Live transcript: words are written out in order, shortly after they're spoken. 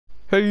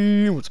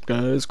Hey, what's up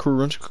guys,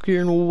 CrunchyCookietalk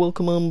here and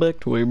welcome on back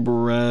to a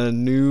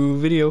brand new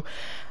video.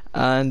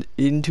 And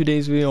in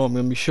today's video I'm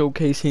going to be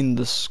showcasing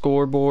the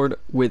scoreboard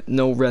with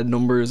no red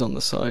numbers on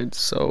the side.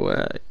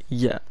 So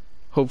yeah,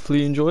 hopefully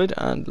you enjoyed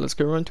and let's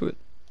get right to it.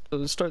 So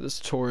to start this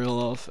tutorial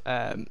off,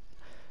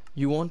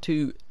 you want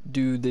to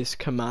do this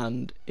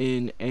command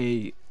in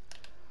a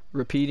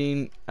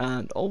repeating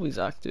and always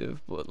active,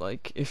 but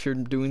like if you're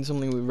doing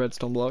something with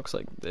redstone blocks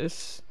like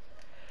this,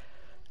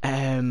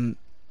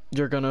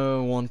 you're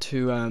gonna want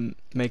to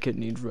make it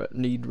need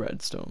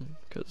redstone,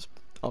 because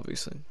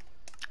obviously.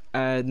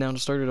 Now to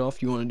start it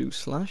off, you want to do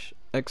slash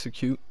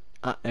execute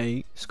at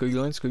a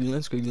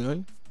squiggly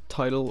line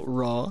title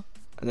raw,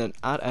 and then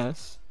at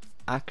s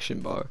action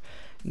bar.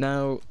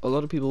 Now a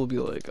lot of people will be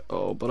like,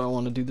 oh, but I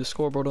want to do the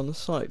scoreboard on the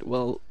side.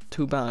 Well,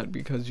 too bad,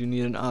 because you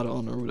need an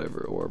add-on or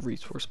whatever, or a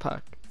resource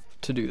pack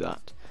to do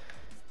that.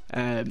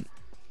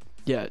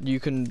 Yeah, you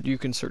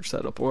can search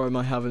that up, or I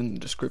might have it in the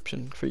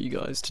description for you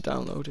guys to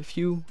download if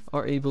you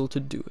are able to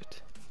do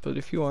it. But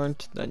if you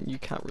aren't, then you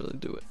can't really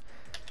do it.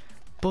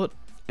 But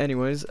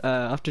anyways,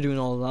 after doing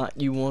all that,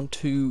 you want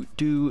to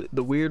do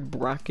the weird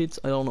brackets.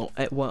 I don't know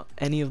what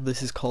any of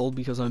this is called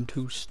because I'm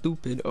too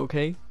stupid.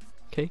 Okay,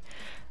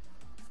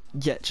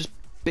 yeah, just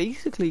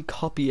basically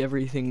copy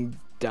everything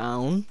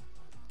down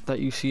that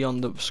you see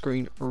on the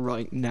screen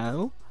right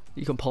now.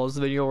 You can pause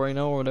the video right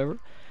now or whatever.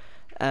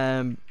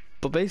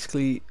 But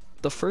basically,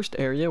 the first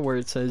area where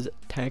it says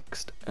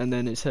text and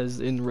then it says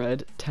in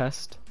red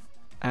test,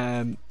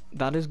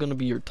 that is going to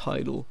be your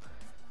title,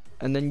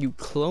 and then you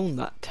clone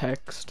that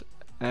text,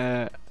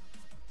 and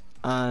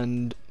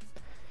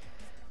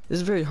this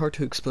is very hard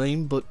to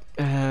explain, but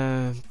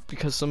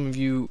because some of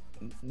you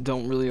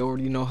don't really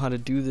already know how to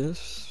do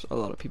this. A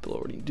lot of people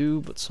already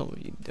do, but some of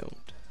you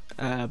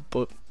don't.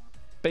 But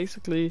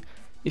basically,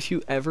 if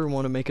you ever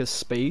want to make a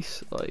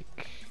space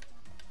like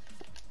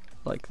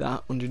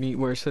that underneath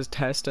where it says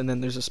test and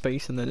then there's a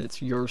space and then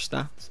it's your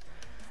stats,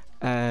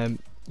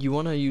 you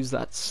want to use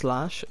that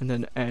slash and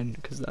then n,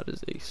 because that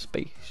is a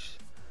space,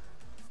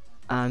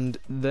 and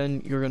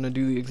then you're going to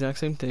do the exact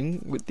same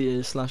thing with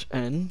the slash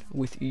n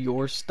with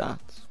your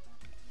stats.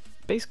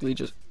 Basically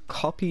just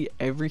copy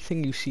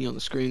everything you see on the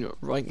screen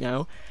right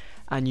now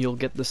and you'll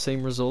get the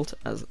same result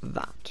as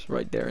that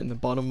right there in the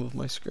bottom of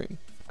my screen.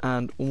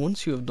 And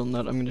once you have done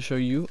that, I'm going to show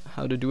you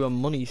how to do a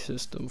money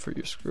system for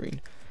your screen.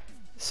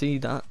 See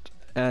that?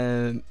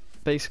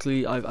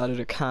 Basically I've added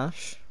a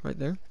cache right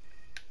there.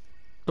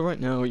 So right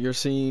now you're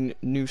seeing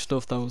new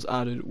stuff that was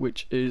added,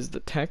 which is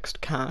the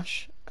text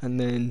cache and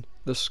then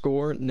the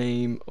score,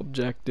 name,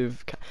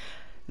 objective.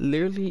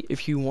 Literally,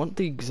 if you want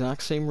the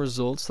exact same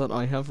results that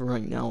I have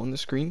right now on the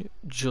screen,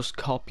 just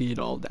copy it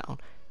all down,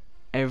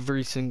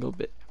 every single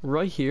bit.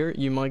 Right here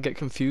you might get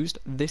confused.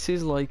 This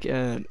is like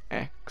an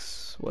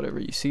X, whatever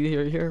you see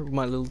here,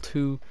 my little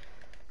two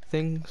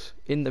things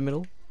in the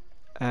middle.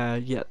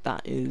 Yeah,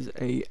 that is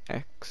a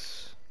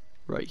X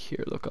right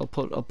here. Look, I'll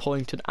put a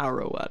pointed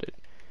arrow at it.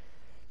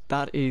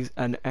 That is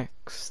an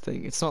X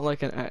thing. It's not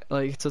like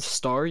it's a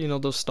star, you know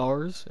those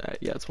stars?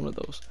 Yeah, it's one of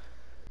those.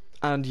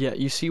 And yeah,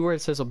 you see where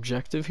it says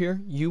objective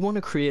here? You want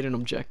to create an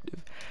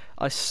objective.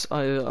 I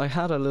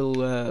had a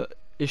little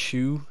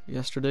issue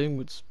yesterday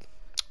with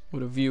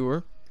a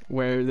viewer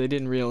where they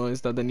didn't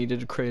realize that they needed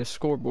to create a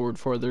scoreboard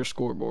for their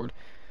scoreboard.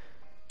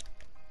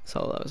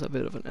 So that was a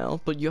bit of an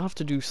L, but you have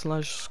to do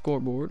slash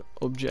scoreboard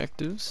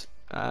objectives,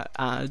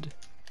 add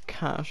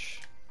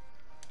cache,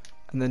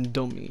 and then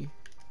dummy,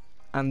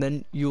 and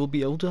then you'll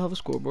be able to have a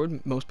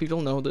scoreboard. Most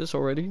people know this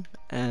already,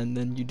 and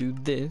then you do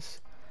this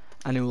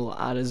and it will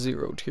add a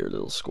 0 to your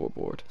little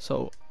scoreboard.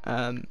 So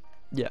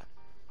yeah.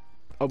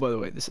 Oh, by the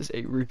way, this is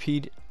a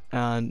repeat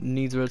and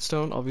needs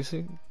redstone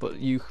obviously, but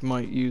you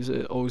might use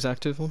an always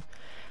active one.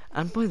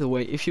 And by the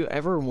way, if you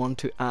ever want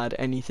to add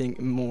anything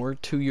more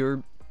to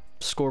your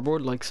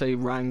scoreboard, like say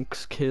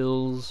ranks,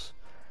 kills,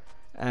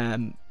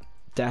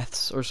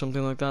 deaths or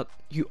something like that,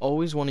 you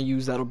always want to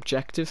use that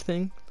objective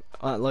thing,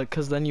 like,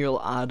 because then you'll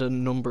add a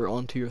number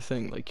onto your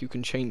thing. Like you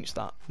can change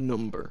that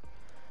number,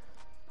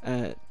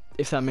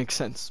 if that makes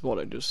sense what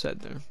I just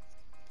said there.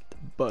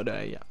 But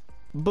yeah,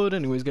 but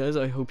anyways guys,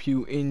 I hope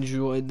you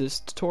enjoyed this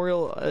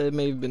tutorial. It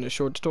may have been a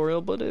short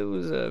tutorial, but it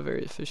was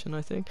very efficient,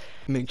 I think.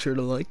 Make sure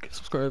to like,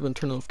 subscribe and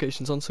turn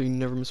notifications on so you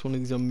never miss one of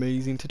these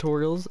amazing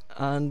tutorials.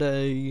 And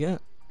yeah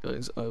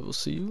guys, I will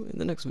see you in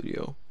the next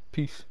video.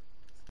 Peace.